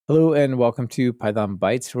Hello and welcome to Python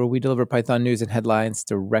Bytes, where we deliver Python news and headlines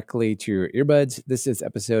directly to your earbuds. This is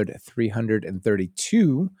episode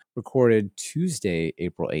 332, recorded Tuesday,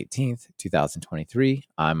 April 18th, 2023.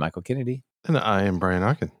 I'm Michael Kennedy. And I am Brian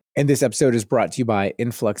Ocken. And this episode is brought to you by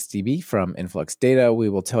InfluxDB from Influx Data. We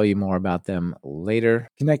will tell you more about them later.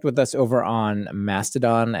 Connect with us over on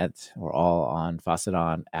Mastodon we're all on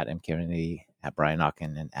Fossidon at mkennedy, at Brian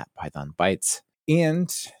Ocken, and at Python Bytes.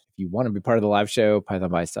 And if you want to be part of the live show,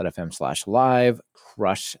 pythonbytes.fm/live,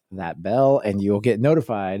 crush that bell and you'll get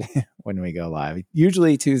notified when we go live.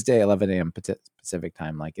 Usually Tuesday, 11 a.m. Pacific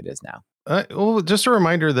time, like it is now. Well, just a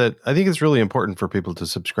reminder that I think it's really important for people to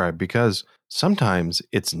subscribe because sometimes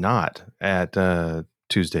it's not at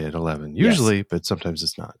Tuesday at 11. Usually, yes. But sometimes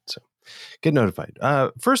it's not. So get notified.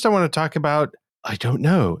 First, I want to talk about, I don't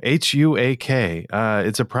know, HUAK.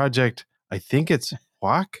 It's a project. I think it's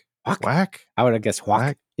Whack. Whack? I would have guessed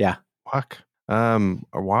Whack. Yeah. Whack. Or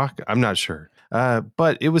Whack. I'm not sure.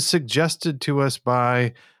 But it was suggested to us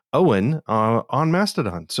by Owen on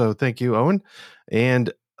Mastodon. So thank you, Owen.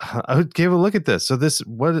 And I gave a look at this. So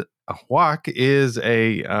what a Whack is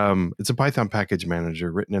it's a Python package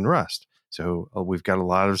manager written in Rust. So we've got a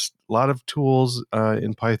lot of tools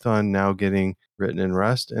in Python now getting written in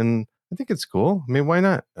Rust, and I think it's cool. I mean, why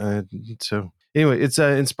not? So anyway, it's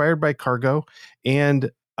inspired by Cargo,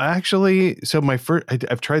 and actually, so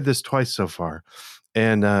I've tried this twice so far,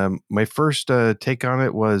 and my first take on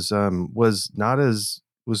it was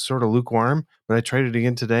sort of lukewarm, but I tried it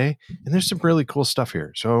again today, and there's some really cool stuff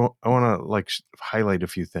here. So I want to highlight a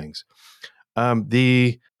few things.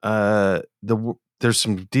 There's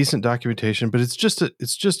some decent documentation, but it's just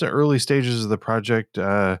the early stages of the project.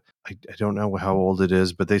 I don't know how old it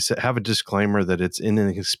is, but they have a disclaimer that it's in an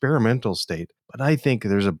experimental state. But I think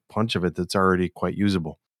there's a bunch of it that's already quite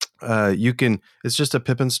usable. It's just a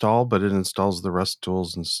pip install, but it installs the Rust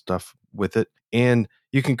tools and stuff with it. And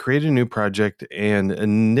you can create a new project and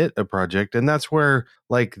init a project. And that's where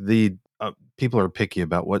the people are picky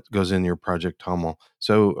about what goes in your project TOML.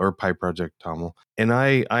 Or PyProject TOML. And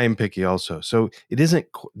I am picky also. So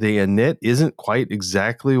the init isn't quite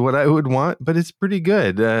exactly what I would want, but it's pretty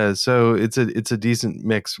good. So it's a decent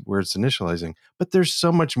mix where it's initializing, but there's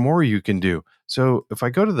so much more you can do. So if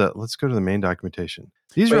I let's go to the main documentation.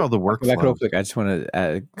 These are all the workflows. Back real quick. I just want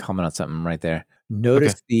to comment on something right there.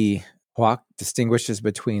 Notice the Hawk distinguishes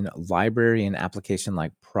between library and application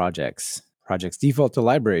like projects. Projects default to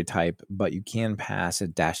library type, but you can pass a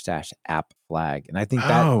 -- app flag. And I think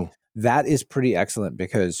that is pretty excellent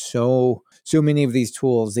because so many of these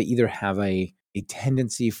tools, they either have a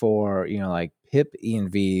tendency for, like pip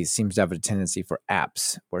env seems to have a tendency for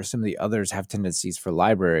apps, where some of the others have tendencies for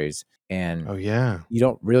libraries. And you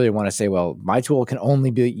don't really want to say, well, my tool can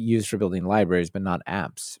only be used for building libraries, but not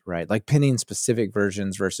apps, right? Like pinning specific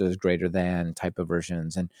versions versus greater than type of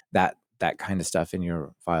versions and that kind of stuff in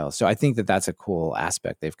your files. So I think that's a cool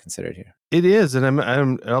aspect they've considered here. It is, and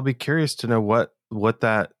I'll be curious to know what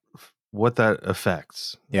that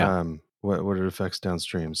affects. Yeah. What it affects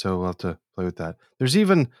downstream. So we'll have to play with that. There's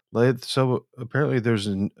even so apparently there's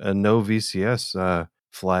a no VCS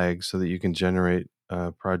flag so that you can generate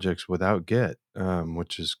projects without Git,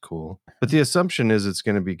 which is cool. But the assumption is it's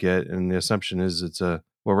going to be Git, and the assumption is it's a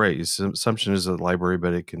assumption is a library,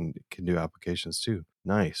 but it can do applications too.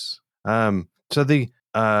 Nice. There's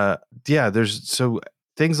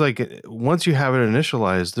things like once you have it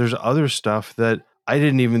initialized, there's other stuff that I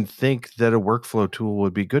didn't even think that a workflow tool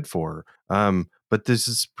would be good for. But this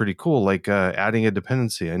is pretty cool, like adding a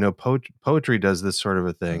dependency. I know Poetry does this sort of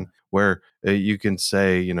a thing where you can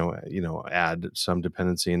say, add some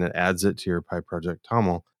dependency and it adds it to your PyProject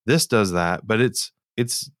TOML. This does that, but it's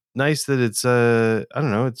nice that it's I don't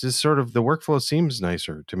know, it's just sort of the workflow seems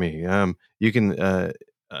nicer to me. You can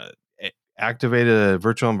activate a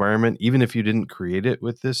virtual environment even if you didn't create it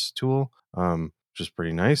with this tool, which is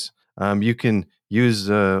pretty nice. You can use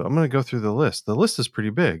I'm going to go through the list. The list is pretty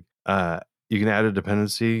big. You can add a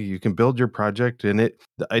dependency. You can build your project, and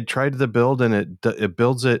I tried the build, and it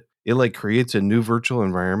builds it. It like creates a new virtual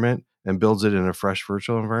environment and builds it in a fresh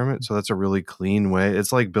virtual environment. So that's a really clean way.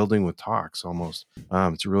 It's like building with Tox almost.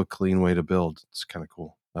 It's a real clean way to build. It's kind of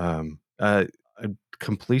cool.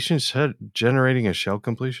 Completion generating a shell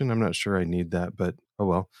completion. I'm not sure I need that, but oh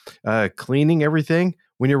well. Cleaning everything.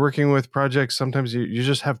 When you're working with projects, sometimes you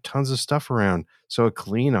just have tons of stuff around. So a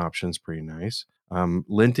clean option is pretty nice.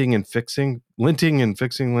 Linting and fixing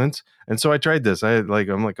lints. And so I tried this. I'm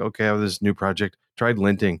like, okay, I have this new project, tried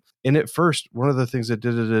linting. And at first, one of the things it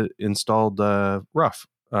did, it installed Rough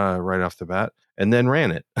right off the bat and then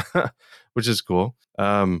ran it, which is cool.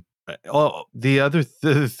 Well, the other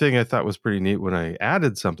thing I thought was pretty neat when I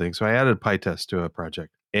added something. So I added PyTest to a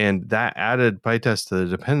project, and that added PyTest to the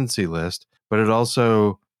dependency list, but it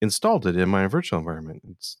also installed it in my virtual environment.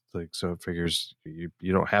 It's like, so it figures you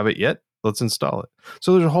don't have it yet. Let's install it.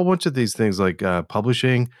 So there's a whole bunch of these things like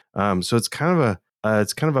publishing. So it's kind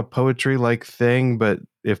of a poetry like thing, but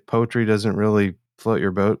if poetry doesn't really float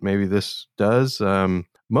your boat, maybe this does.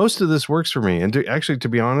 Most of this works for me, and actually, to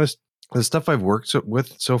be honest, the stuff I've worked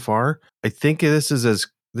with so far, I think this is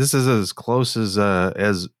as close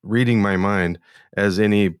as reading my mind as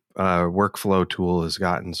any workflow tool has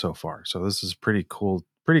gotten so far. So this is pretty cool,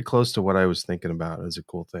 pretty close to what I was thinking about as a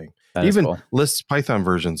cool thing. That is Even cool. lists Python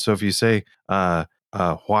versions. So if you say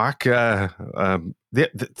Huac,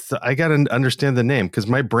 I got to understand the name, because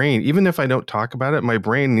my brain, even if I don't talk about it, my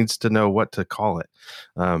brain needs to know what to call it.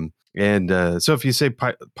 So if you say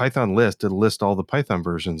Python list, it'll list all the Python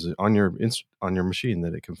versions on your machine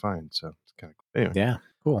that it can find. So it's kind of cool. Anyway. Yeah,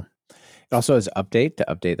 cool. It also has update to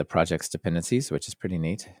update the project's dependencies, which is pretty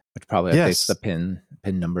neat. Which probably updates the pin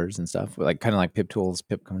numbers and stuff, like kind of like pip tools,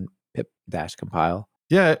 pip dash compile.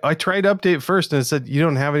 Yeah, I tried update first and it said you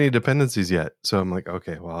don't have any dependencies yet. So I'm like,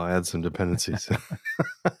 okay, well, I'll add some dependencies.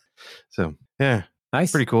 So yeah,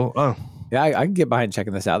 nice, pretty cool. Oh yeah, I can get behind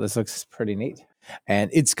checking this out. This looks pretty neat. And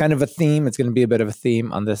it's kind of a theme. It's going to be a bit of a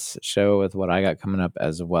theme on this show with what I got coming up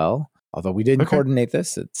as well. Although we didn't coordinate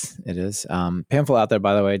this, it is. Pamphlet out there,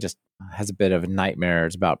 by the way, just has a bit of a nightmare.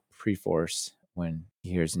 It's about preforce when he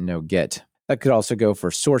hears no get. That could also go for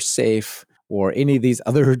source safe or any of these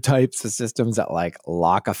other types of systems that like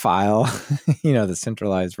lock a file. The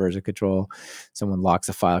centralized version control. Someone locks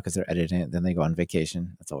a file because they're editing it, then they go on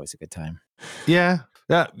vacation. That's always a good time. Yeah.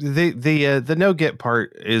 The no get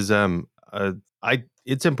part is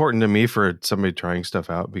it's important to me for somebody trying stuff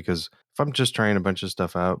out, because if I'm just trying a bunch of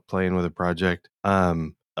stuff out, playing with a project,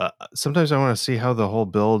 sometimes I want to see how the whole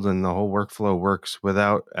build and the whole workflow works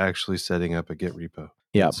without actually setting up a Git repo.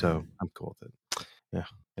 Yeah. So I'm cool with it. Yeah.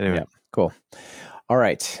 Anyway. Yeah. Cool. All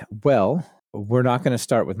right. Well, we're not going to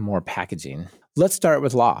start with more packaging. Let's start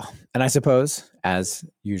with law. And I suppose, as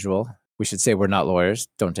usual, we should say we're not lawyers.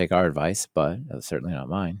 Don't take our advice, but certainly not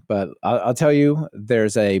mine. But I'll tell you,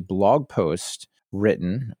 there's a blog post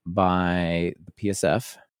written by the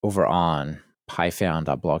PSF over on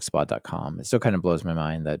pyfound.blogspot.com. It still kind of blows my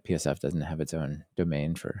mind that PSF doesn't have its own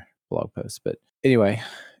domain for blog posts. But anyway,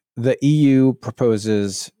 the EU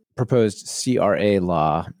proposed CRA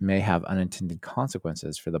law may have unintended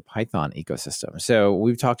consequences for the Python ecosystem. So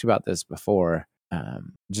we've talked about this before.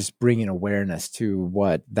 Just bringing awareness to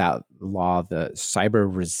what that law, the Cyber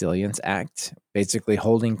Resilience Act, basically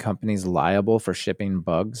holding companies liable for shipping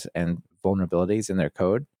bugs and vulnerabilities in their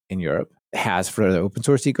code in Europe, has for the open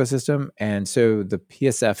source ecosystem. And so the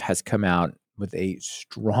PSF has come out with a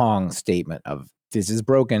strong statement of, this is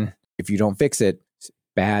broken. If you don't fix it,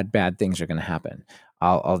 bad things are going to happen.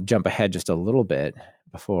 I'll jump ahead just a little bit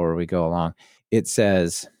before we go along. It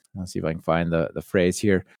says, let's see if I can find the phrase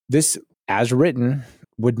here. This, as written,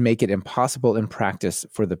 would make it impossible in practice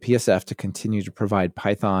for the PSF to continue to provide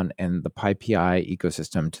Python and the PyPI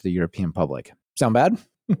ecosystem to the European public. Sound bad?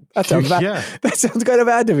 That sounds bad. Yeah. That sounds kind of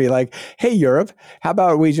bad to me. Like, hey, Europe, how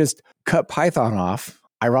about we just cut Python off?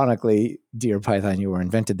 Ironically, dear Python, you were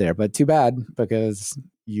invented there, but too bad because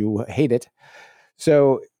you hate it.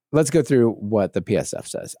 So let's go through what the PSF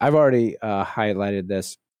says. I've already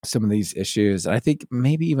highlighted some of these issues. And I think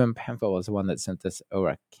maybe even Pamphlet was the one that sent this over.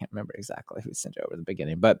 I can't remember exactly who sent it over at the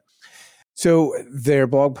beginning. But so their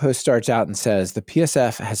blog post starts out and says, the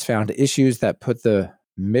PSF has found issues that put the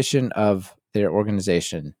mission of their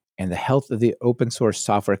organization and the health of the open source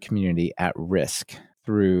software community at risk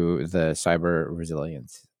through the Cyber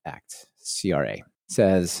Resilience Act, CRA. It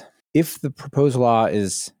says, if the proposed law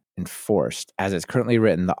is enforced as it's currently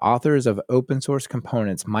written, the authors of open source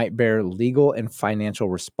components might bear legal and financial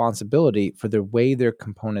responsibility for the way their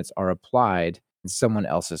components are applied in someone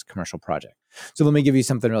else's commercial project. So let me give you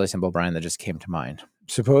something really simple, Brian, that just came to mind.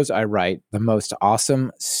 Suppose I write the most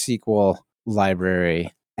awesome SQL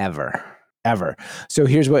library ever. So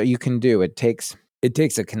here's what you can do. It takes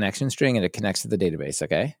a connection string and it connects to the database,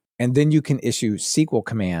 okay? And then you can issue SQL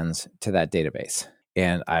commands to that database.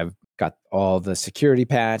 And I've got all the security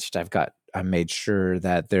patched. I made sure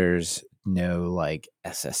that there's no like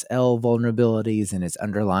SSL vulnerabilities in its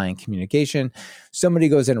underlying communication. Somebody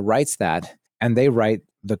goes and writes that, and they write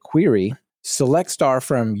the query, select star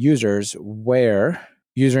from users where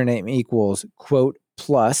username equals quote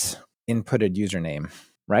plus inputted username,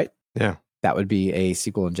 right? Yeah. That would be a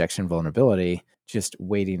SQL injection vulnerability just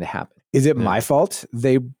waiting to happen. Is it my fault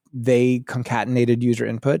they concatenated user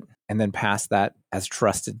input and then pass that as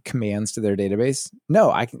trusted commands to their database?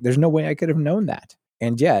 No, there's no way I could have known that.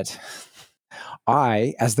 And yet,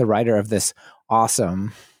 I, as the writer of this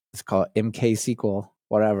awesome, let's call it MK-SQL,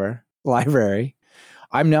 whatever, library,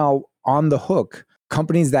 I'm now on the hook.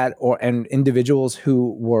 Companies and individuals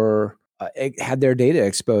who were had their data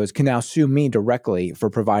exposed can now sue me directly for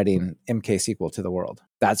providing MK-SQL to the world.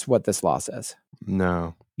 That's what this law says.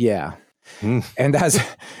 No. Yeah. And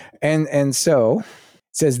so it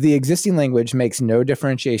says the existing language makes no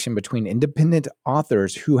differentiation between independent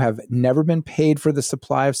authors who have never been paid for the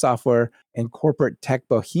supply of software and corporate tech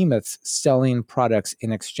behemoths selling products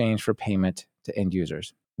in exchange for payment to end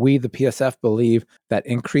users. We, the PSF, believe that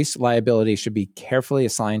increased liability should be carefully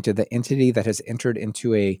assigned to the entity that has entered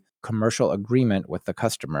into a commercial agreement with the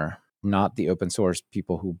customer, not the open source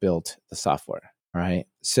people who built the software. Right.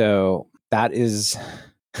 So that is.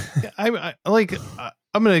 I'm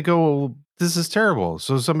going to go, this is terrible.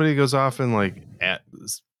 So somebody goes off and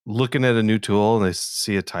looking at a new tool and they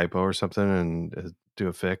see a typo or something and do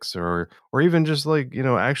a fix or even just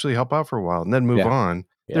actually help out for a while and then move on.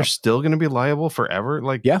 Yep. They're still going to be liable forever.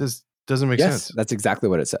 This doesn't make sense. That's exactly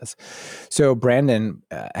what it says. So Brandon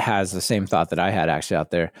has the same thought that I had actually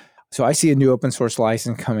out there. So I see a new open source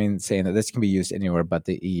license coming saying that this can be used anywhere but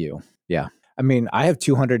the EU. Yeah. I mean, I have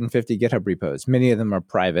 250 GitHub repos. Many of them are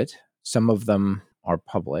private. Some of them are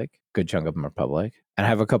public. Good chunk of them are public. And I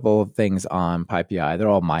have a couple of things on PyPI. They're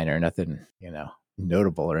all minor, nothing,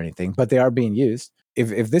 notable or anything, but they are being used.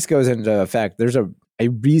 If this goes into effect, there's a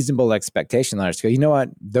reasonable expectation that I just go, you know what?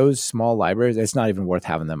 Those small libraries, it's not even worth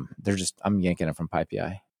having them. I'm yanking it from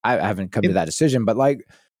PyPI. I haven't come to that decision, but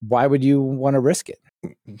why would you want to risk it?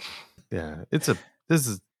 Yeah,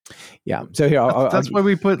 yeah. So here, that's why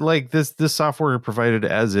we put this software provided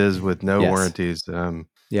as is with no warranties.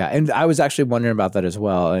 Yeah, and I was actually wondering about that as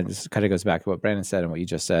well. And this kind of goes back to what Brandon said and what you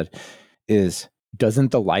just said. Is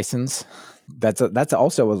doesn't the license? That's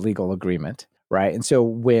also a legal agreement, right? And so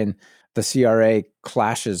when the CRA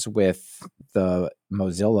clashes with the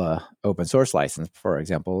Mozilla open source license, for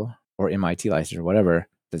example, or MIT license or whatever,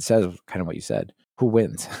 that says kind of what you said. Who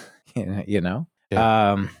wins?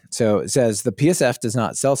 Yeah. So it says the PSF does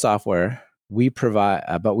not sell software.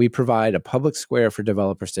 But we provide a public square for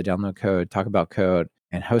developers to download code, talk about code,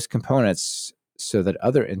 and host components so that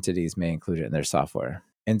other entities may include it in their software.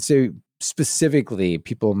 And so specifically,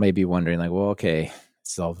 people may be wondering, well, okay,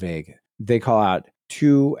 it's all vague. They call out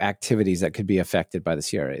two activities that could be affected by the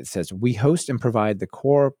CRA. It says we host and provide the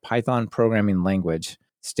core Python programming language,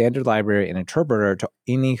 standard library, and interpreter to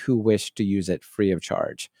any who wish to use it free of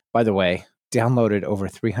charge. By the way, downloaded over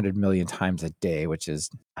 300 million times a day, which is,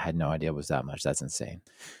 I had no idea it was that much. That's insane.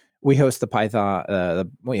 We host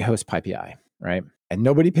we host PyPI, right? And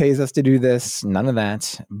nobody pays us to do this, none of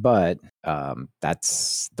that. But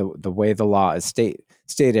that's the way the law is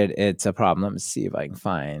stated. It's a problem. Let me see if I can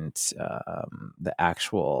find the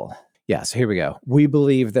actual. Yeah, so here we go. We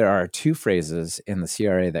believe there are two phrases in the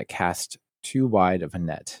CRA that cast too wide of a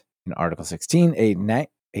net. In Article 16,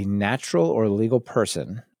 a natural or legal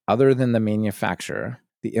person other than the manufacturer,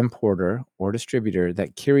 the importer or distributor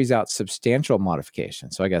that carries out substantial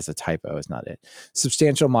modifications. So I guess a typo is not it.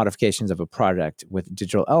 Substantial modifications of a product with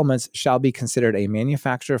digital elements shall be considered a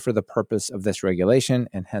manufacturer for the purpose of this regulation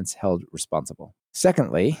and hence held responsible.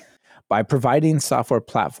 Secondly, by providing software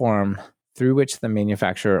platform through which the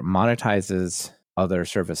manufacturer monetizes other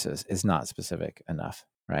services is not specific enough,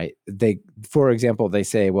 right? For example, they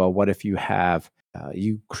say, well, what if you have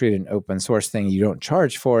you create an open source thing, you don't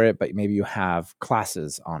charge for it, but maybe you have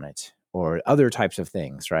classes on it or other types of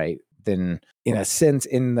things, right? Then in a sense,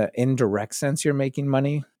 in the indirect sense, you're making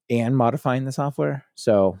money and modifying the software.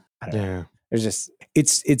 So I don't know. There's just,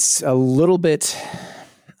 it's a little bit,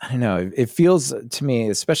 I don't know. It feels to me,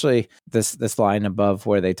 especially this line above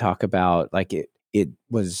where they talk about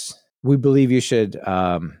we believe you should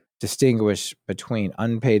distinguish between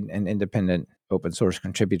unpaid and independent open source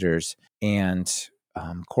contributors and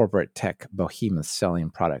corporate tech behemoths selling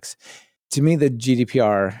products. To me, the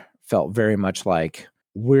GDPR felt very much like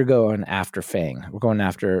we're going after FANG. We're going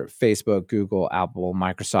after Facebook, Google, Apple,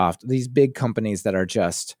 Microsoft, these big companies that are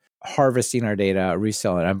just harvesting our data,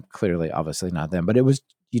 reselling. I'm clearly, obviously not them, but it was,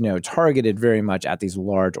 targeted very much at these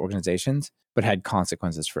large organizations, but had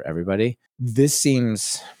consequences for everybody. This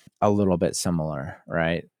seems a little bit similar,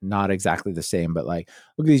 right? Not exactly the same, but look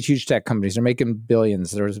at these huge tech companies. They're making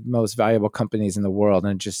billions. They're the most valuable companies in the world,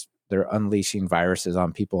 and they're unleashing viruses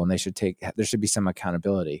on people, and there should be some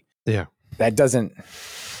accountability. Yeah. That doesn't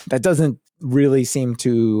really seem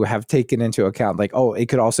to have taken into account, it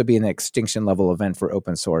could also be an extinction level event for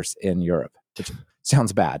open source in Europe, which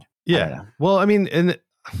sounds bad. Yeah. Well, I mean, and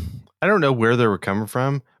I don't know where they were coming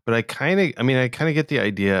from, but I kind of get the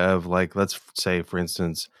idea of like, let's say, for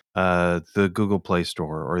instance, the Google Play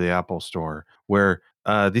Store or the Apple Store, where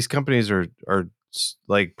these companies are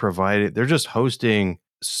like provided, they're just hosting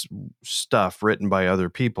stuff written by other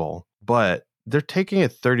people, but they're taking a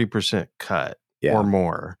 30% cut or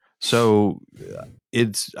more. So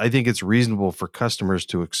I think it's reasonable for customers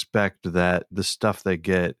to expect that the stuff they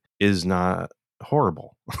get is not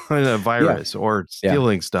horrible, a virus or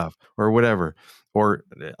stealing stuff or whatever, or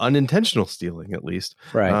unintentional stealing at least.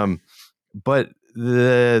 Right. But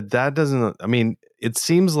that doesn't, I mean, it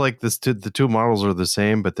seems like the two models are the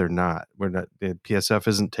same, but they're not. PSF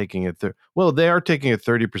isn't taking it. Well, they are taking a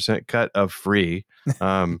 30% cut of free.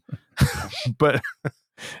 But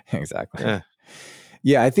exactly.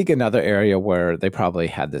 Yeah, I think another area where they probably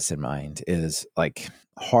had this in mind is like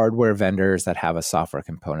hardware vendors that have a software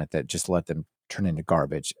component that just let them turn into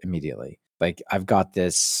garbage immediately. Like I've got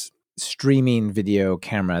this streaming video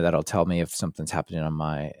camera that'll tell me if something's happening on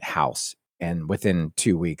my house. And within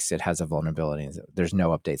 2 weeks, it has a vulnerability. There's no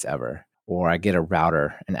updates ever. Or I get a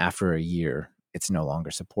router and after a year, it's no longer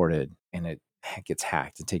supported and it gets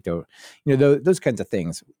hacked and taken over. Those kinds of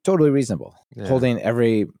things, totally reasonable. Yeah. Holding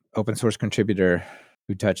every open source contributor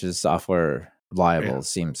who touches software liable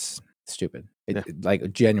seems stupid.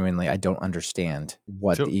 Like genuinely, I don't understand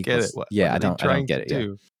what the equals. I don't get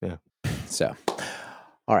it. Yeah. So,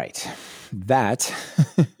 all right, that.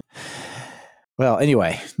 Well,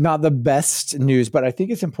 anyway, not the best news, but I think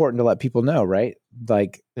it's important to let people know, right?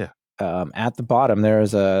 Like, at the bottom there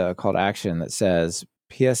is a call to action that says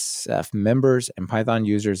PSF members and Python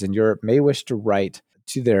users in Europe may wish to write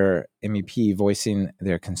to their MEP voicing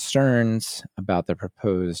their concerns about the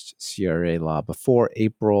proposed CRA law before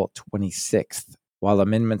April 26th, while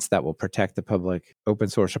amendments that will protect the public open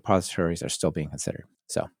source repositories are still being considered.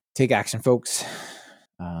 So take action, folks.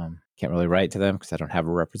 Can't really write to them because I don't have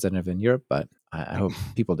a representative in Europe, but I hope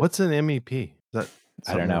people do. What's an MEP? I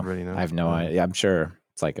don't know. I have no idea. I'm sure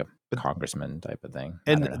it's like a congressman type of thing.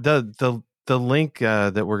 And the link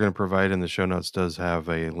that we're going to provide in the show notes does have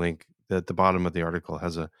a link. At the bottom of the article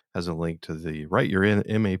has a link to the write your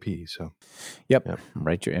MAP. So, yep.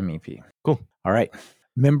 Write your MEP. Cool. All right.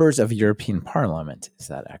 Members of European Parliament is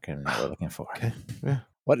that acronym that we're looking for. Okay. Yeah.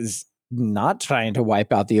 What is not trying to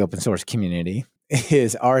wipe out the open source community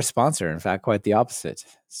is our sponsor. In fact, quite the opposite.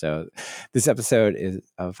 So, this episode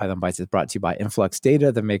of Python Bytes is brought to you by Influx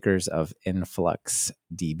Data, the makers of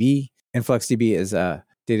InfluxDB. InfluxDB is a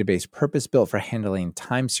database purpose-built for handling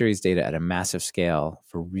time series data at a massive scale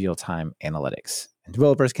for real-time analytics. And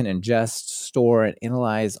developers can ingest, store, and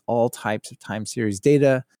analyze all types of time series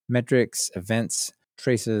data, metrics, events,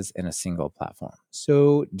 traces in a single platform.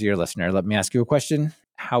 So, dear listener, let me ask you a question.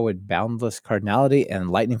 How would boundless cardinality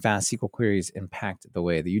and lightning-fast SQL queries impact the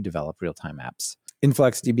way that you develop real-time apps?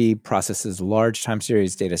 InfluxDB processes large time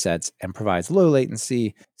series data sets and provides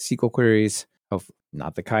low-latency SQL queries,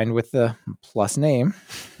 not the kind with the plus name,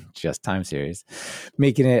 just time series,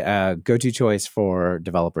 making it a go-to choice for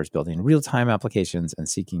developers building real-time applications and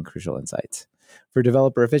seeking crucial insights. For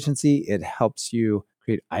developer efficiency, it helps you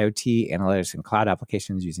create IoT, analytics, and cloud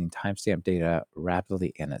applications using timestamp data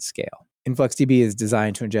rapidly and at scale. InfluxDB is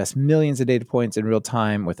designed to ingest millions of data points in real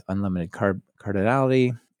time with unlimited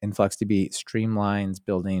cardinality. InfluxDB streamlines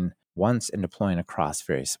building once and deploying across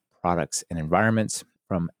various products and environments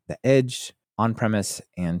from the edge, on-premise,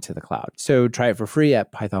 and to the cloud. So try it for free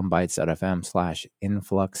at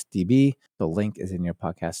pythonbytes.fm/influxdb. The link is in your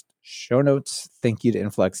podcast show notes. Thank you to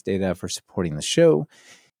Influx Data for supporting the show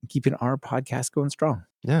and keeping our podcast going strong.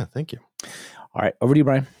 Yeah, thank you. All right, over to you,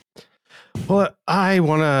 Brian. Well, I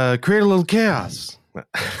want to create a little chaos.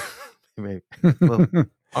 Maybe little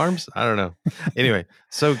arms? I don't know. Anyway,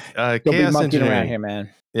 so chaos engineering around here, man.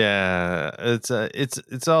 Yeah, it's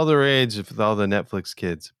all the rage with all the Netflix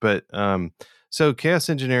kids. But so chaos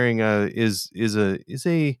engineering is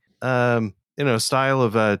a style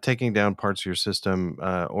of taking down parts of your system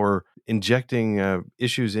or injecting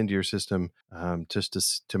issues into your system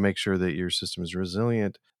just to make sure that your system is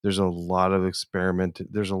resilient. There's a lot of experiment.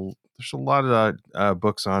 There's a lot of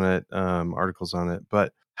books on it, articles on it.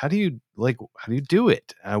 But how do you do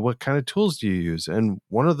it? What kind of tools do you use? And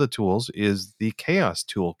one of the tools is the Chaos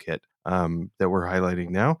Toolkit that we're highlighting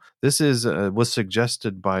now. This was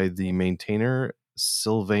suggested by the maintainer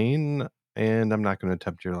Sylvain, and I'm not going to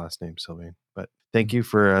attempt your last name, Sylvain, but thank you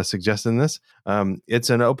for suggesting this. It's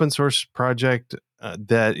an open source project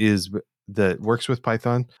that works with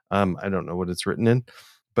Python. I don't know what it's written in,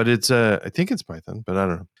 but I think it's Python, but I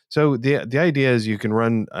don't know. So the idea is you can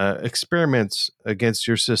run experiments against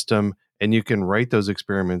your system and you can write those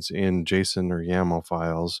experiments in JSON or YAML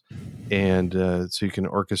files, and so you can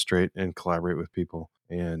orchestrate and collaborate with people,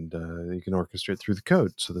 and you can orchestrate through the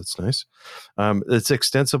code. So that's nice. It's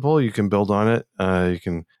extensible. You can build on it. You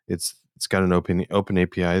can. It's got an open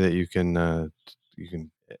API that you can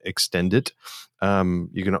extend it.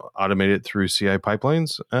 You can automate it through CI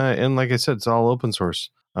pipelines, and like I said, it's all open source.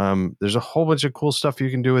 There's a whole bunch of cool stuff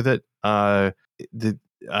you can do with it.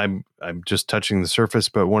 I'm just touching the surface,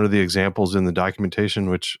 but one of the examples in the documentation,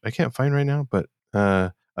 which I can't find right now, but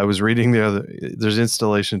I was reading there's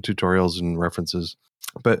installation tutorials and references.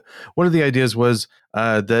 But one of the ideas was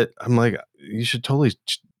that I'm like, you should totally.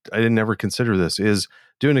 I didn't ever consider this. Is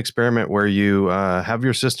do an experiment where you have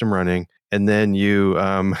your system running, and then you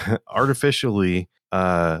artificially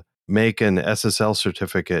make an SSL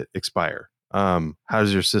certificate expire. How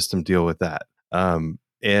does your system deal with that?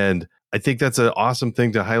 And I think that's an awesome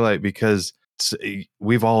thing to highlight, because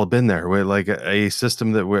we've all been there. We're like a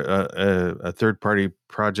system that we're a third party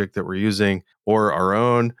project that we're using, or our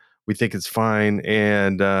own. We think it's fine,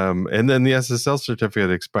 and then the SSL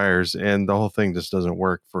certificate expires, and the whole thing just doesn't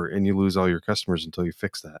work and you lose all your customers until you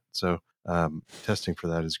fix that. So testing for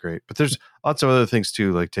that is great. But there's lots of other things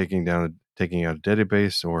too, like taking out a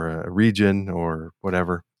database or a region or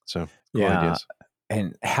whatever. So cool ideas.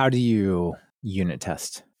 And how do you unit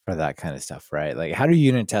test for that kind of stuff, right? Like, how do you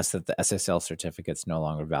unit test that the SSL certificate's no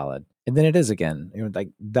longer valid? And then it is again, like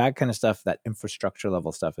that kind of stuff, that infrastructure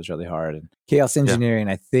level stuff is really hard. And chaos engineering,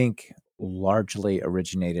 I think, largely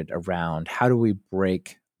originated around how do we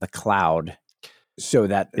break the cloud so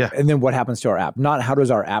that, and then what happens to our app? Not how does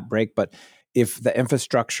our app break, but if the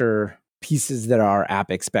infrastructure pieces that our app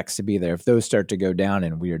expects to be there, if those start to go down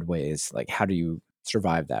in weird ways, like how do you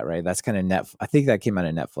survive that, right? That's kind of I think that came out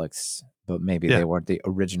of Netflix, but maybe they weren't the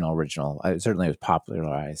original. Certainly it was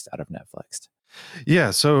popularized out of Netflix.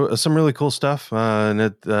 Yeah, so some really cool stuff, and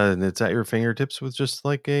it's at your fingertips with just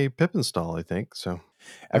like a pip install, I think. So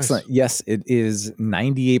excellent. Nice. Yes, it is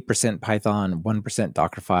 98% Python, 1%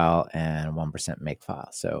 Dockerfile, and 1%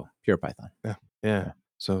 Makefile. So pure Python. Yeah.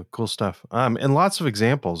 So cool stuff. And lots of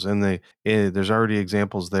examples, and there's already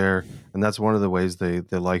examples there, and that's one of the ways they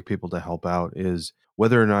like people to help out, is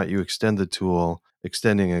whether or not you extend the tool,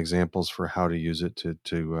 extending examples for how to use it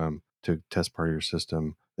to test part of your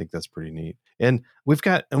system. I think that's pretty neat. And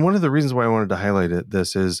one of the reasons why I wanted to highlight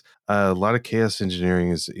this is a lot of chaos engineering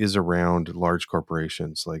is around large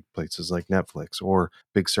corporations, like places like Netflix or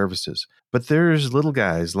big services. But there's little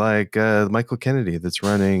guys like Michael Kennedy that's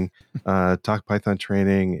running Talk Python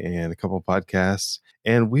training and a couple of podcasts,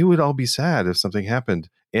 and we would all be sad if something happened.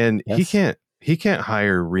 And he can't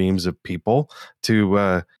hire reams of people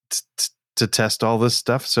to test all this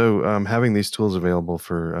stuff. So having these tools available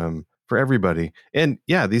for everybody, and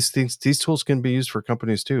these tools can be used for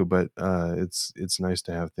companies too. But it's nice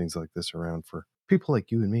to have things like this around for people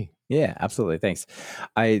like you and me. Yeah, absolutely. Thanks.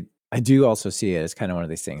 I do also see it as kind of one of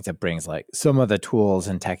these things that brings like some of the tools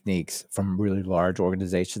and techniques from really large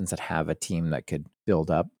organizations that have a team that could build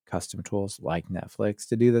up custom tools like Netflix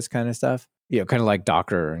to do this kind of stuff. Kind of like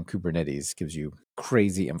Docker and Kubernetes gives you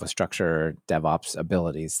crazy infrastructure DevOps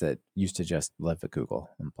abilities that used to just live at Google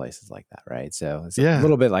and places like that, right? So it's a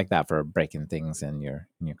little bit like that for breaking things in your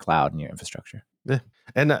cloud and your infrastructure. Yeah.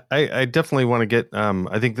 And I definitely want to get,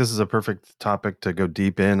 I think this is a perfect topic to go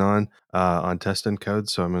deep in on test and code.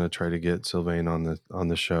 So I'm going to try to get Sylvain on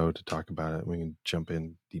the show to talk about it. We can jump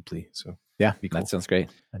in deeply. So yeah, cool. That sounds great.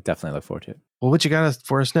 I definitely look forward to it. Well, what you got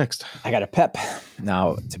for us next? I got a PEP.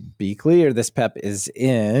 Now, to be clear, this PEP is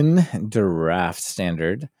in draft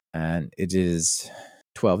standard, and it is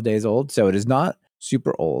 12 days old. So it is not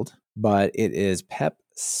super old, but it is PEP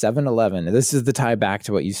 711. This is the tie back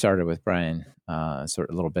to what you started with, Brian. Sort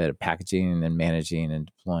of a little bit of packaging and managing and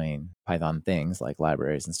deploying Python things like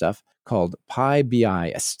libraries and stuff, called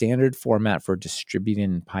PyBI, a standard format for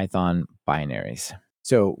distributing Python binaries.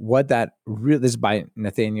 So what that this is by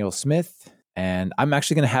Nathaniel Smith. And I'm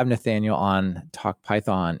actually going to have Nathaniel on Talk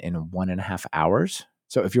Python in 1.5 hours.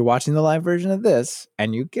 So if you're watching the live version of this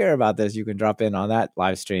and you care about this, you can drop in on that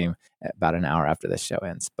live stream about an hour after this show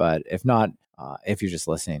ends. But if not, if you're just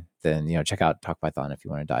listening, then check out Talk Python if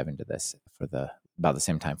you want to dive into this for about the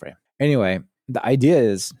same time frame. Anyway, the idea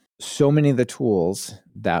is so many of the tools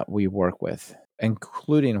that we work with,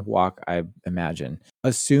 including Walk, I imagine,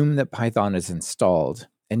 assume that Python is installed.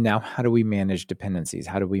 And now how do we manage dependencies?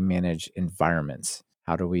 How do we manage environments?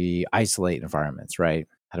 How do we isolate environments, right?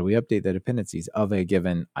 How do we update the dependencies of a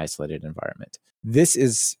given isolated environment?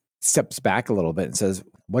 This steps back a little bit and says,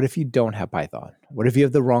 what if you don't have Python? What if you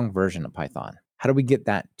have the wrong version of Python? How do we get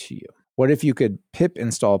that to you? What if you could pip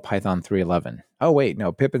install Python 3.11? oh, wait,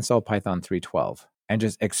 no, pip install Python 3.12 and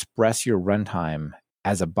just express your runtime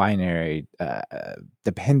as a binary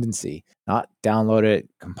dependency, not download it,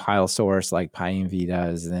 compile source like PyEnv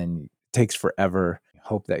does, and then it takes forever.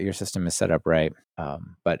 Hope that your system is set up right.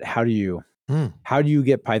 But how do you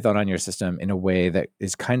get Python on your system in a way that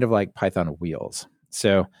is kind of like Python wheels?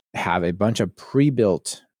 So have a bunch of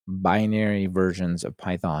pre-built binary versions of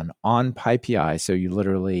Python on PyPI. So you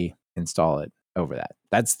literally install it over that.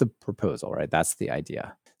 That's the proposal, right? That's the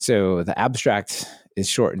idea. So the abstract is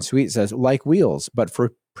short and sweet. It says like wheels, but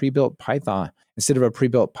for pre-built Python, instead of a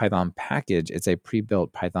pre-built Python package, it's a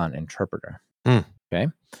pre-built Python interpreter. Okay.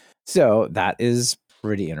 So that is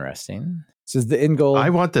pretty interesting. So the end goal. I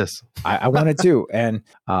want this. I want it too. And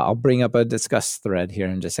I'll bring up a discuss thread here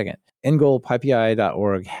in just a second. Endgoal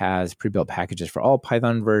pypi.org has pre-built packages for all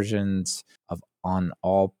Python versions on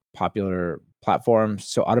all popular platforms.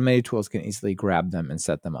 So automated tools can easily grab them and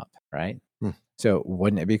set them up, right? So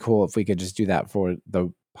wouldn't it be cool if we could just do that for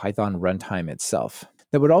the Python runtime itself?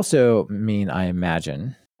 That would also mean, I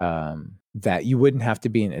imagine, that you wouldn't have to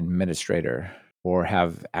be an administrator or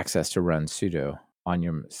have access to run sudo on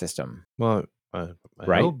your system. Well, I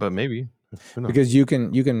hope, but maybe. Because you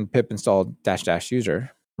can pip install --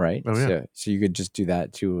 user, right? Oh, yeah. So you could just do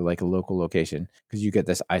that to like a local location because you get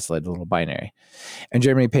this isolated little binary. And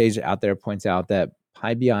Jeremy Page out there points out that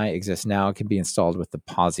PyBI exists now. It can be installed with the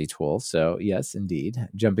Posy tool. So yes, indeed.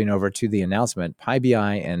 Jumping over to the announcement,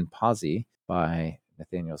 PyBI and Posy by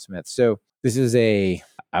Nathaniel Smith. So this is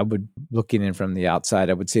looking in from the outside,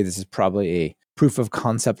 I would say this is probably a proof of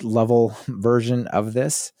concept level version of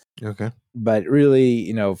this. Okay. But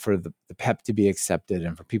really, for the PEP to be accepted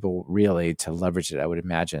and for people really to leverage it, I would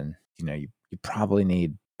imagine, you probably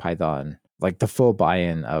need Python, like the full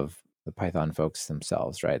buy-in of the Python folks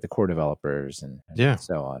themselves, right? The core developers and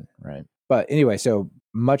so on, right? But anyway, so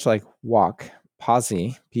much like Walk,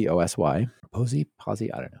 Posy,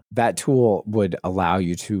 Posy, I don't know. That tool would allow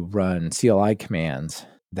you to run CLI commands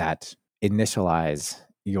that initialize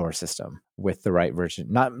your system with the right version.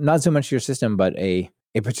 Not so much your system, but a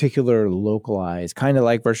particular localized, kind of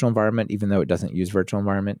like virtual environment, even though it doesn't use virtual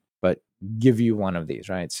environment, but give you one of these,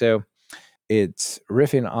 right? So it's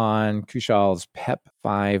riffing on Kushal's PEP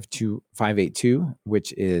 582,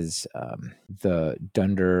 which is the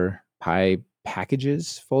Dunder Py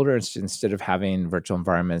packages folder. Instead of having virtual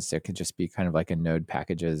environments, it could just be kind of like a node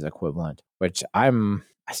packages equivalent, which I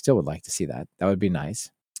still would like to see that. That would be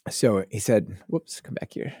nice. So he said, come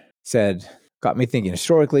back here. Said, got me thinking,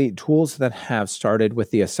 historically, tools that have started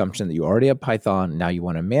with the assumption that you already have Python, now you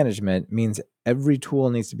want a management, means every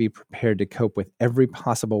tool needs to be prepared to cope with every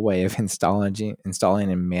possible way of installing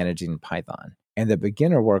and managing Python. And the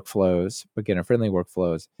beginner-friendly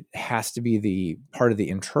workflows, has to be the part of the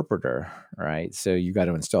interpreter, right? So you got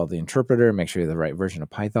to install the interpreter, make sure you have the right version of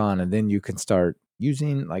Python, and then you can start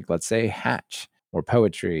using, like, let's say, Hatch or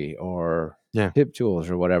Poetry or pip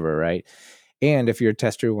tools or whatever, right? And if your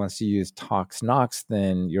tester wants to use Tox Knox,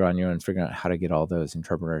 then you're on your own figuring out how to get all those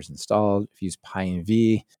interpreters installed. If you use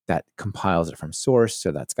PyEnv, that compiles it from source,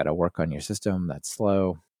 so that's got to work on your system. That's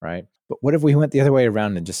slow, right? But what if we went the other way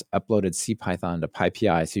around and just uploaded CPython to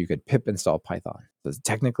PyPI so you could pip install Python? So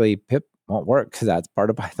technically, pip won't work because that's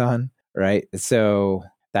part of Python, right? So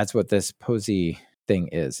that's what this Posy thing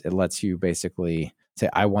is. It lets you basically say,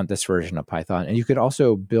 I want this version of Python. And you could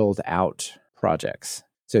also build out projects.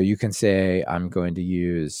 So you can say, I'm going to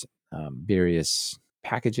use various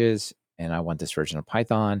packages and I want this version of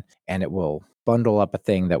Python, and it will bundle up a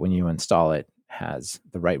thing that when you install it has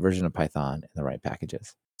the right version of Python and the right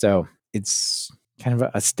packages. So it's kind of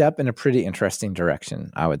a step in a pretty interesting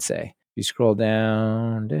direction, I would say. You scroll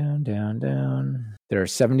down, there are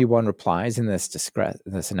 71 replies in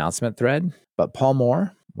this announcement thread, but Paul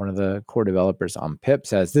Moore, one of the core developers on pip,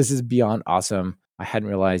 says, this is beyond awesome. I hadn't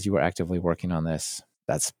realized you were actively working on this.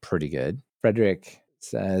 That's pretty good. Frederick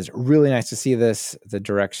says, really nice to see this. The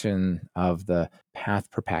direction of the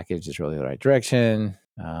path per package is really the right direction.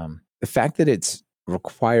 The fact that it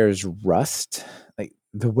requires Rust, like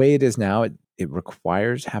the way it is now, it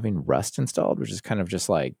requires having Rust installed, which is kind of just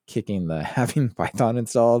like kicking the having Python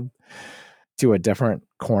installed to a different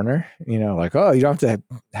corner. Like, oh, you don't have to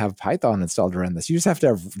have Python installed to run this. You just have to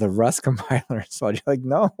have the Rust compiler installed. You're like,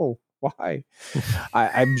 no. Why?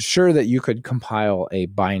 I'm sure that you could compile a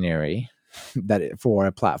binary for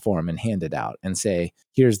a platform and hand it out and say,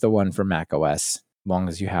 here's the one for Mac OS. As long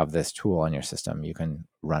as you have this tool on your system, you can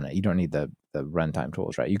run it. You don't need the runtime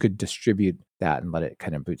tools, right? You could distribute that and let it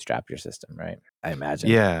kind of bootstrap your system, right? I imagine.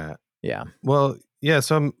 Yeah. Well, yeah.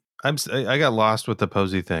 So I got lost with the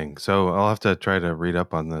Posy thing, so I'll have to try to read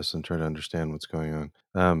up on this and try to understand what's going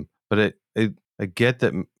on. But I get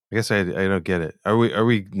that. I guess I don't get it. Are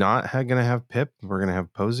we not going to have Pip? We're going to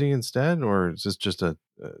have Posey instead, or is this just a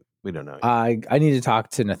we don't know yet. I need to talk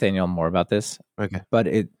to Nathaniel more about this. Okay. But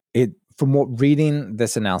it from what reading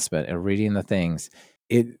this announcement and reading the things,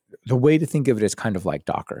 the way to think of it is kind of like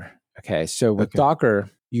Docker. Okay. So with Docker,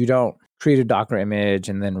 you don't create a Docker image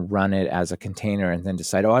and then run it as a container and then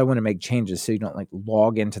decide, oh, I want to make changes. So you don't like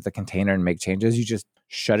log into the container and make changes. You just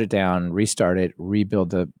shut it down, restart it,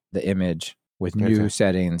 rebuild the image with new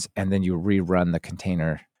settings, and then you rerun the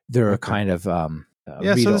container. They're kind of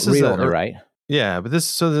read only, right? Yeah, but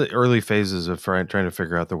this the early phases of trying to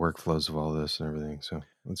figure out the workflows of all this and everything. So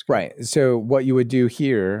that's good. Right. So what you would do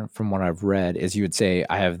here, from what I've read, is you would say,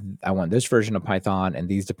 I want this version of Python and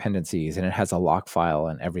these dependencies, and it has a lock file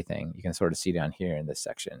and everything. You can sort of see down here in this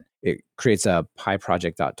section. It creates a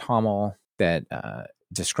pyproject.toml that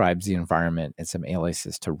describes the environment and some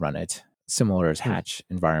aliases to run it, similar as Hatch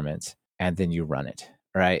environments, and then you run it.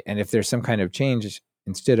 Right. And if there's some kind of change,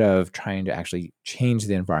 instead of trying to actually change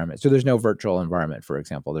the environment. So there's no virtual environment, for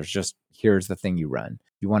example. There's just, here's the thing you run.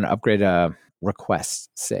 You want to upgrade a request,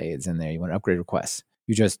 say it's in there. You want to upgrade requests.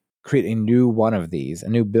 You just create a new one of these, a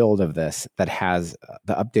new build of this that has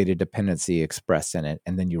the updated dependency expressed in it,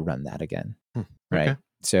 and then you run that again. Right. Okay.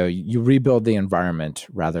 So you rebuild the environment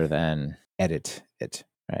rather than edit it.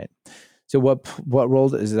 Right. So what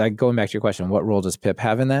role is that, going back to your question, what role does Pip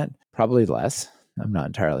have in that? Probably less. I'm not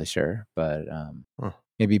entirely sure, but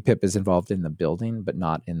maybe Pip is involved in the building, but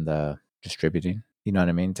not in the distributing. You know what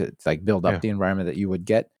I mean? To like build up the environment that you would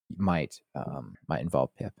get might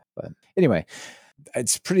involve Pip. But anyway,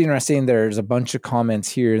 it's pretty interesting. There's a bunch of comments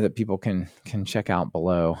here that people can check out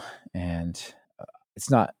below, and it's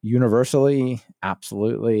not universally,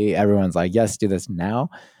 absolutely everyone's like, yes, do this now.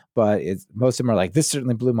 But most of them are like, this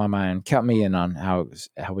certainly blew my mind. Count me in on how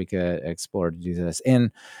we could explore to do this.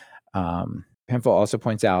 And Penfold also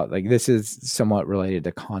points out, like, this is somewhat related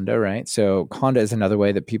to Conda, right? So Conda is another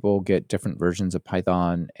way that people get different versions of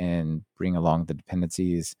Python and bring along the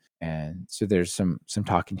dependencies. And so there's some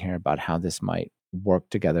talking here about how this might work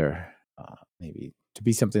together, maybe to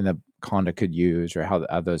be something that Conda could use, or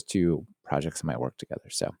how those two projects might work together.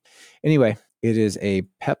 So anyway, it is a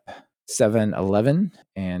PEP 711,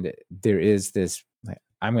 and there is this,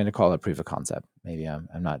 I'm going to call it proof of concept. Maybe I'm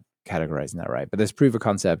not categorizing that right, but this proof of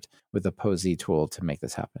concept with the Posey tool to make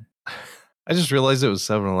this happen. I just realized it was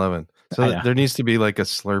 7-Eleven. So there needs to be like a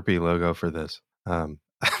Slurpee logo for this.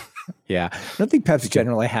 Yeah. I don't think Peps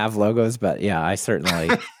generally have logos, but yeah, I certainly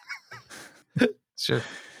sure.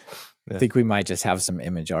 I think we might just have some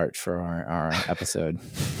image art for our episode.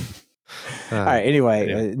 All right.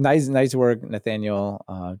 Anyway, nice work, Nathaniel.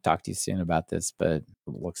 Talk to you soon about this, but it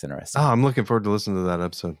looks interesting. Oh, I'm looking forward to listening to that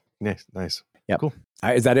episode. Nice. Yep. Cool. All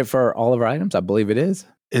right, is that it for all of our items? I believe it is.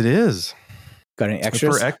 It is. Got any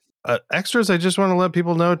extras? For extras, I just want to let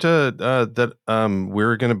people know that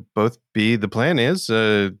we're going to both be, the plan is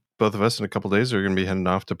both of us in a couple of days are going to be heading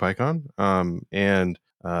off to PyCon.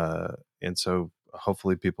 And so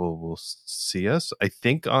hopefully people will see us. I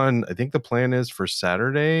think the plan is for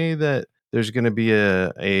Saturday that there's going to be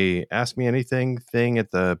a Ask Me Anything thing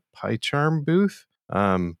at the PyCharm booth.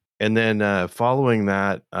 And then following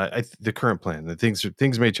that, the current plan, the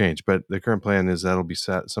things may change, but the current plan is that'll be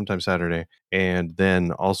sometime Saturday. And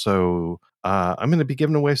then also, I'm going to be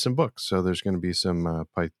giving away some books. So there's going to be some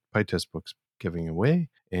PyTest books giving away,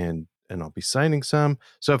 and I'll be signing some.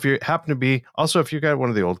 So if you happen to be, also if you got one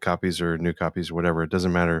of the old copies or new copies or whatever, it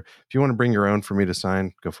doesn't matter. If you want to bring your own for me to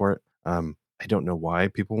sign, go for it. I don't know why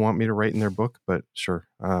people want me to write in their book, but sure,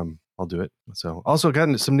 I'll do it. So also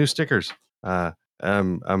gotten some new stickers.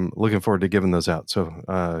 I'm looking forward to giving those out.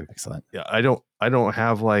 So excellent. Yeah, I don't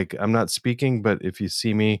have, like, I'm not speaking, but if you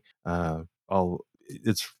see me,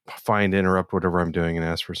 it's fine to interrupt whatever I'm doing and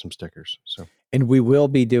ask for some stickers. So, and we will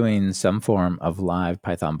be doing some form of live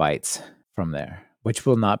Python Bytes from there, which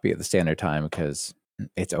will not be at the standard time because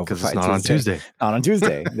it's over. Because it's not on Tuesday. Not on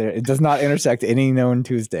Tuesday. It does not intersect any known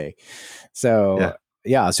Tuesday. So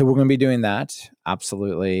so we're going to be doing that.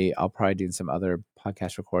 Absolutely. I'll probably do some other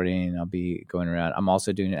podcast recording. I'll be going around. I'm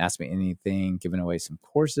also doing Ask Me Anything, giving away some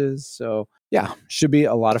courses. So should be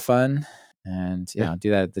a lot of fun. And I'll do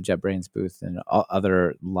that at the JetBrains booth and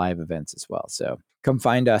other live events as well. So come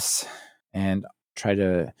find us, and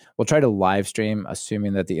we'll try to live stream,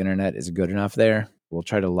 assuming that the internet is good enough there. We'll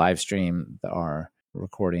try to live stream our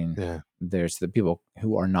recording there, so that people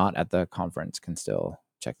who are not at the conference can still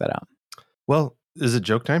check that out. Well, is it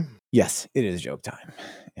joke time? Yes, it is joke time.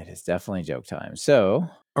 It is definitely joke time. So,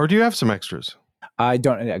 or do you have some extras? I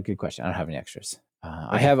don't. Good question. I don't have any extras.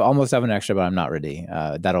 I almost have an extra, but I'm not ready.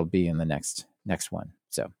 That'll be in the next one.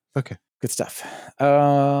 So, okay. Good stuff.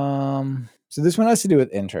 So this one has to do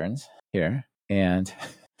with interns here, and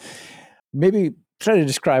maybe try to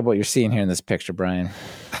describe what you're seeing here in this picture, Brian.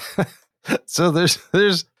 So there's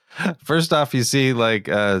first off, you see like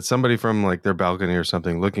somebody from like their balcony or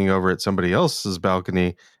something looking over at somebody else's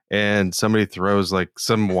balcony, and somebody throws like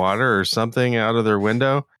some water or something out of their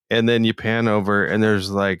window, and then you pan over and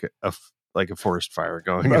there's like a forest fire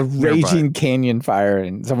going A nearby. raging canyon fire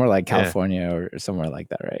in somewhere like California or somewhere like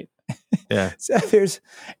that, right? Yeah. So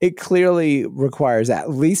it clearly requires at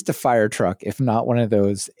least a fire truck, if not one of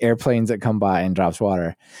those airplanes that come by and drops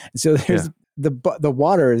water. So there's the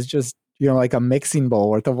water is just, like a mixing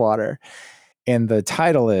bowl worth of water. And the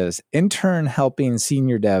title is Intern Helping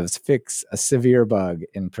Senior Devs Fix a Severe Bug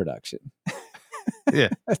in Production. Yeah.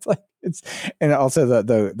 And also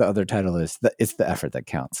the other title is It's the Effort That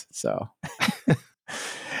Counts. So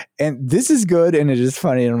and this is good and it is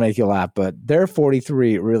funny and it'll make you laugh, but there are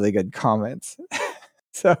 43 really good comments.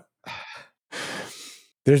 So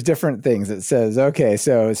there's different things. It says, okay,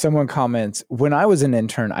 so someone comments, when I was an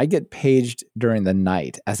intern, I get paged during the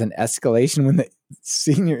night as an escalation when the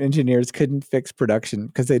senior engineers couldn't fix production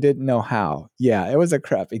because they didn't know how. Yeah, it was a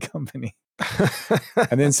crappy company.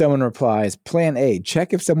 And then someone replies, Plan A,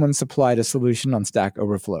 check if someone supplied a solution on Stack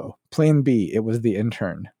Overflow. Plan B, it was the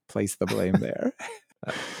intern. Place the blame there.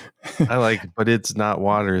 I like, but it's not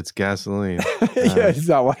water, it's gasoline. Yeah, it's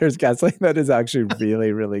not water, it's gasoline. That is actually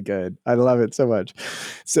really, really good. I love it so much.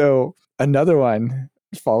 So another one,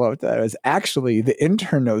 follow up that is actually the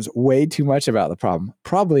intern knows way too much about the problem,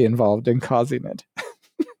 probably involved in causing it.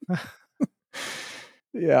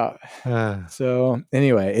 Yeah. So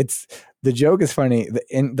anyway, the joke is funny.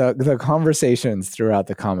 The conversations throughout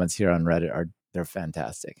the comments here on Reddit they're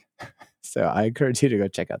fantastic. So I encourage you to go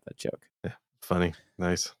check out that joke. Yeah, funny.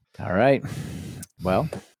 Nice. All right. Well,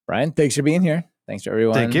 Brian, thanks for being here. Thanks to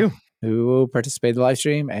everyone Thank you who participated in the live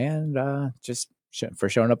stream and just for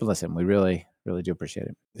showing up and listening. We really, really do appreciate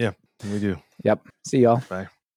it. Yeah, we do. Yep. See y'all. Bye.